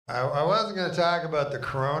I wasn't going to talk about the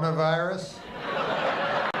coronavirus.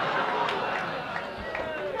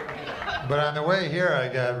 But on the way here,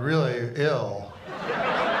 I got really ill.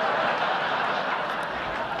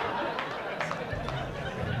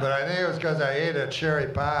 But I think it was because I ate a cherry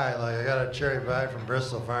pie. Like, I got a cherry pie from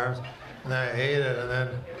Bristol Farms, and then I ate it, and then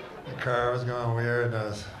the car was going weird, and I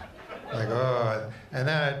was like, oh. And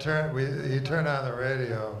then he turned on the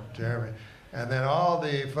radio, Jeremy, and then all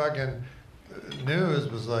the fucking news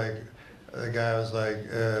was like, the guy was like,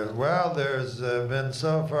 well, there's been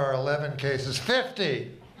so far 11 cases,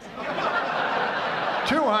 50,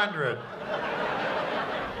 200.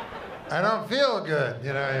 I don't feel good,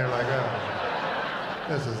 you know, you're like, oh,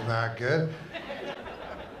 this is not good. I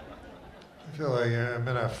feel like I'm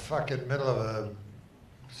in a fucking middle of a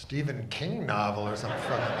Stephen King novel or something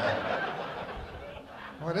fucking like that.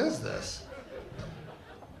 What is this?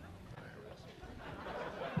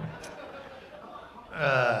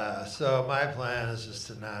 So my plan is just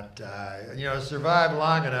to not die. You know, survive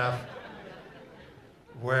long enough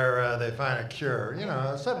where they find a cure. You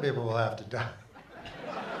know, some people will have to die.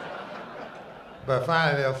 But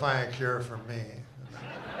finally they'll find a cure for me.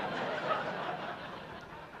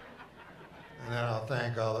 And then I'll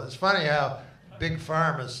thank all those. It's funny how Big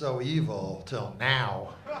Pharma is so evil till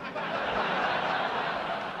now.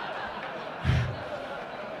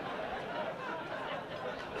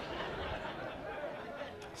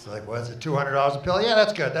 It's like, what's it, $200 a pill? Yeah,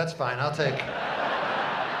 that's good, that's fine, I'll take it.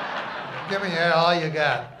 Give me all you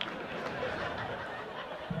got.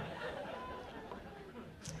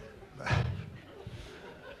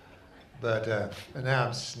 But and now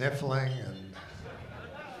I'm sniffling, and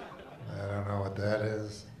I don't know what that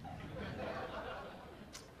is.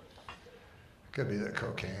 Could be the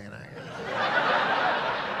cocaine, I guess.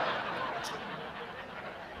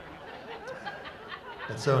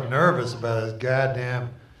 I'm so nervous about this goddamn,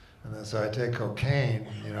 and then so I take cocaine,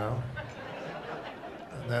 you know,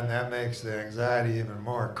 and then that makes the anxiety even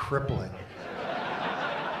more crippling.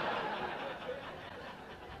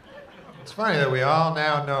 It's funny that we all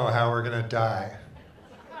now know how we're gonna die.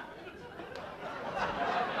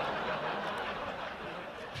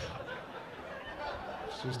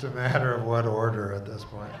 It's just a matter of what order at this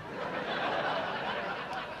point.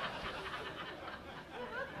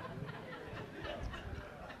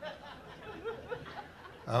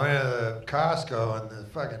 I went to the Costco and the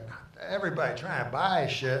fucking everybody trying to buy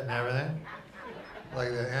shit and everything,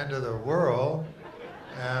 like the end of the world.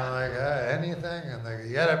 And I'm like, anything? And they go,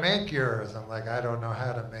 you gotta make yours. I'm like, I don't know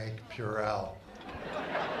how to make Purell.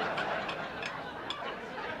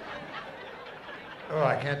 Oh,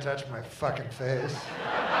 I can't touch my fucking face.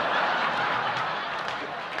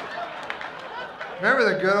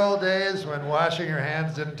 Remember the good old days when washing your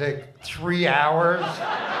hands didn't take 3 hours?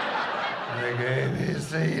 Like A, B,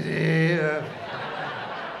 C, D.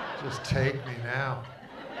 Just take me now.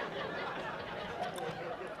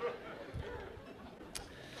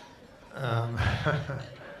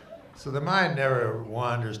 So the mind never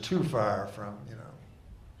wanders too far from, you know,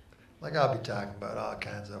 like I'll be talking about all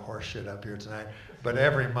kinds of horse shit up here tonight, but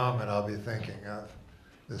every moment I'll be thinking of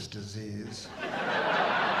this disease.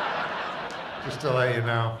 Just to let you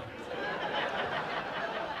know.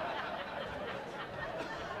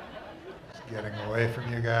 Just getting away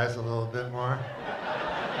from you guys a little bit more.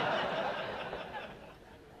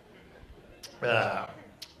 But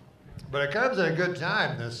it comes at a good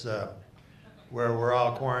time, this, where we're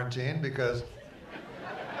all quarantined, because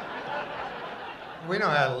we know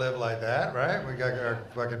how to live like that, right? We got our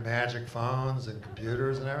fucking magic phones and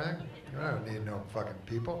computers and everything. We don't need no fucking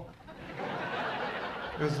people.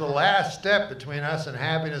 It was the last step between us and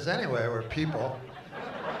happiness anyway, we're people.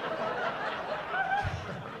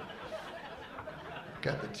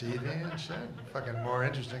 Got the TV and shit. Fucking more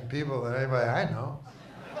interesting people than anybody I know.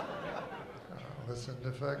 Listen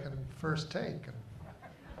to fucking First Take and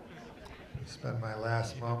spend my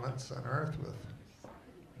last moments on Earth with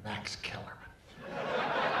Max Kellerman.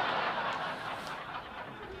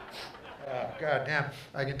 God damn,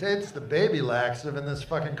 I can taste the baby laxative in this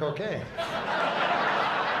fucking cocaine.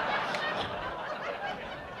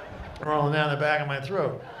 Rolling down the back of my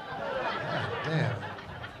throat. God damn.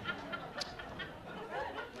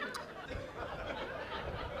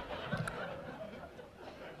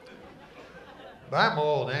 But I'm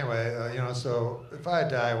old anyway, you know, so if I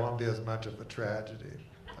die, it won't be as much of a tragedy.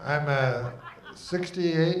 I'm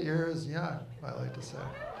 68 years young, I like to say.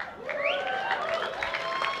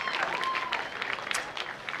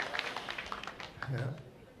 Yeah.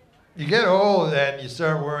 You get old and you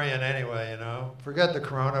start worrying anyway, you know. Forget the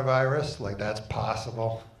coronavirus, like that's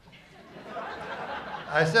possible.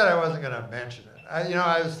 I said I wasn't going to mention it.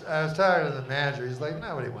 I was talking to the manager. He's like,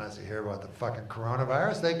 nobody wants to hear about the fucking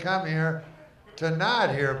coronavirus. They come here to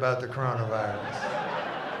not hear about the coronavirus.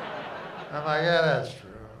 I'm like, yeah, that's true.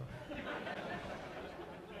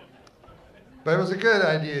 But it was a good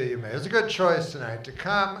idea you made. It was a good choice tonight to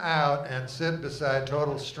come out and sit beside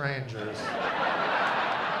total strangers.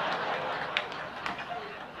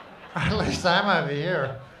 At least I might be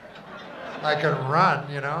here. I can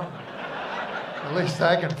run, you know. At least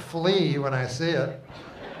I can flee when I see it.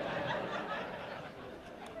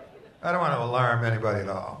 I don't want to alarm anybody at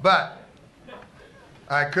all, but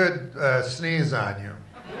I could sneeze on you.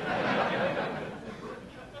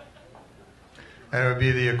 And it would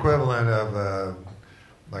be the equivalent of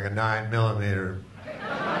like a 9mm, you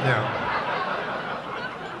know.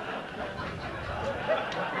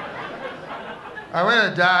 I went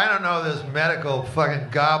to die. I don't know this medical fucking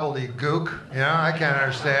gobbledygook. You know, I can't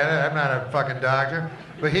understand it. I'm not a fucking doctor.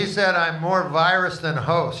 But he said I'm more virus than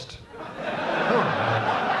host. Who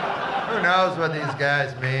knows what these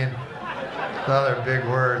guys mean with all their big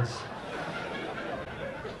words.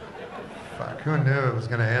 Fuck, who knew it was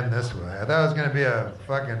going to end this way? I thought it was going to be a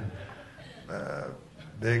fucking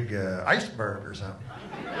big iceberg or something.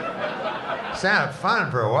 Sounded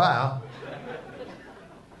fun for a while.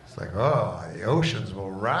 It's like, oh, the oceans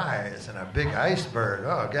will rise in a big iceberg.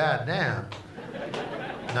 Oh, goddamn.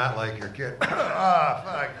 Not like your kid. Oh,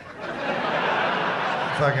 fuck.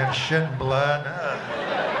 Fucking shit and blood.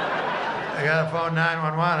 I got to phone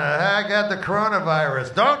 911. I got the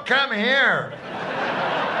coronavirus. Don't come here.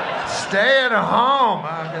 Stay at home.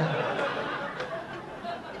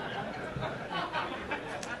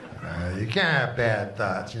 You can't have bad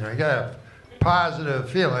thoughts. You know, you got to have positive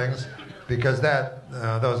feelings. Because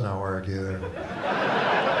those don't work either.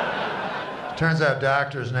 Turns out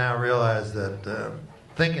doctors now realize that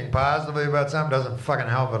thinking positively about something doesn't fucking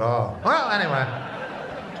help at all. Well, anyway.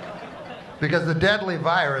 Because the deadly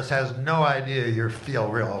virus has no idea you feel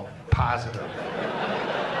real positive.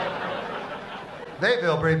 They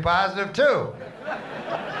feel pretty positive too.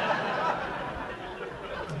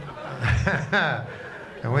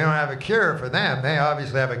 And we don't have a cure for them. They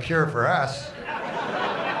obviously have a cure for us.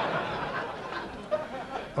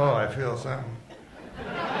 Oh, I feel something.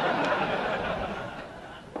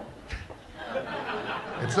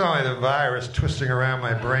 It's only the virus twisting around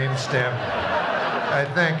my brainstem. I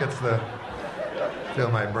think it's feel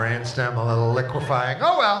my brainstem a little liquefying.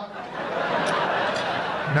 Oh well.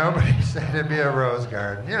 Nobody said it'd be a rose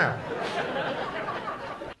garden, you know.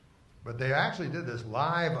 But they actually did this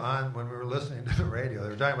live when we were listening to the radio. They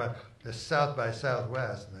were talking about this South by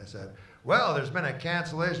Southwest, and they said, well, there's been a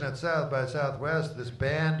cancellation at South by Southwest. This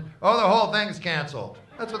band, oh, the whole thing's canceled.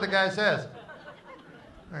 That's what the guy says.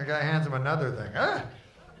 The guy hands him another thing. Ah!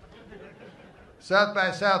 South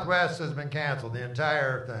by Southwest has been canceled, the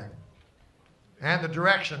entire thing. And the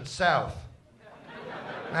direction south.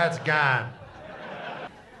 That's gone.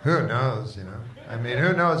 Who knows, you know? I mean,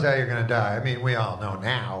 who knows how you're going to die? I mean, we all know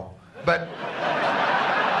now. But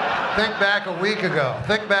think back a week ago.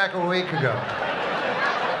 Think back a week ago.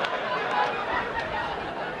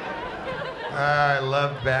 I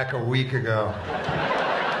loved back a week ago.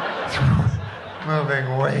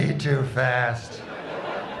 Moving way too fast.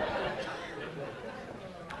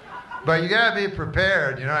 But you gotta be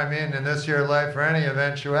prepared, you know what I mean, in this year of life for any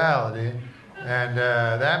eventuality. And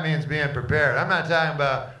that means being prepared. I'm not talking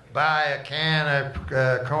about buy a can of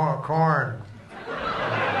corn.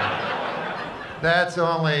 That's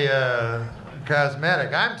only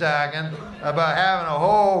cosmetic. I'm talking about having a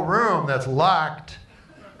whole room that's locked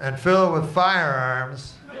and filled with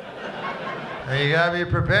firearms. And you gotta be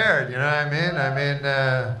prepared, you know what I mean?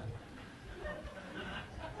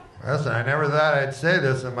 Listen, I never thought I'd say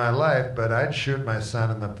this in my life, but I'd shoot my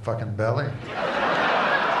son in the fucking belly.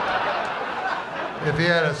 If he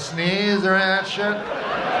had a sneeze or any of that shit.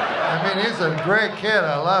 I mean, he's a great kid,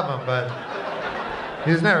 I love him, but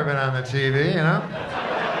he's never been on the TV, you know?